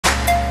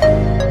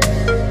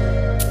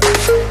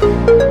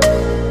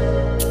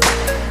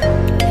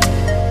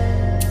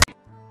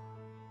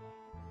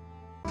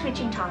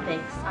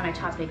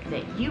topic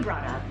that you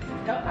brought up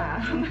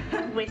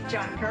with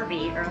John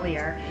Kirby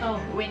earlier,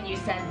 when you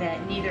said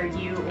that neither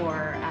you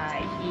or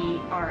he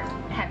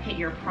have hit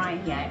your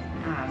prime yet.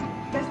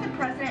 Does the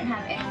president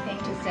have anything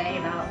to say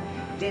about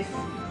this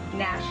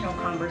national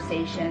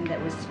conversation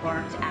that was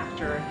sparked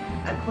after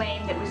a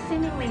claim that was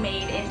seemingly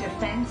made in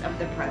defense of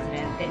the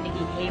president that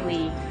Nikki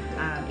Haley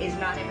is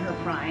not in her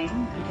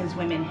prime because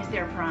women hit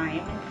their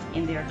prime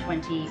in their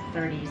 20s,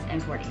 30s,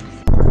 and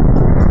 40s?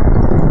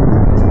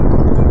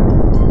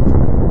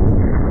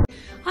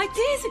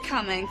 Ideas are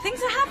coming.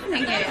 Things are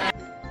happening here.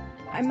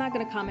 I'm not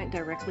going to comment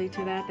directly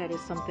to that. That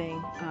is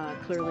something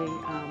clearly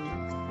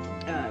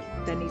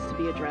that needs to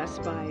be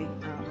addressed by...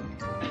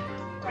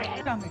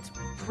 It's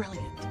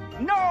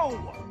brilliant.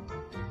 No!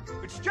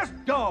 It's just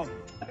dumb.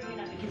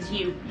 Because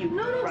you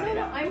No.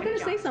 I'm going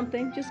to say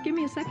something. Just give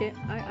me a second.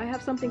 I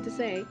have something to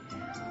say.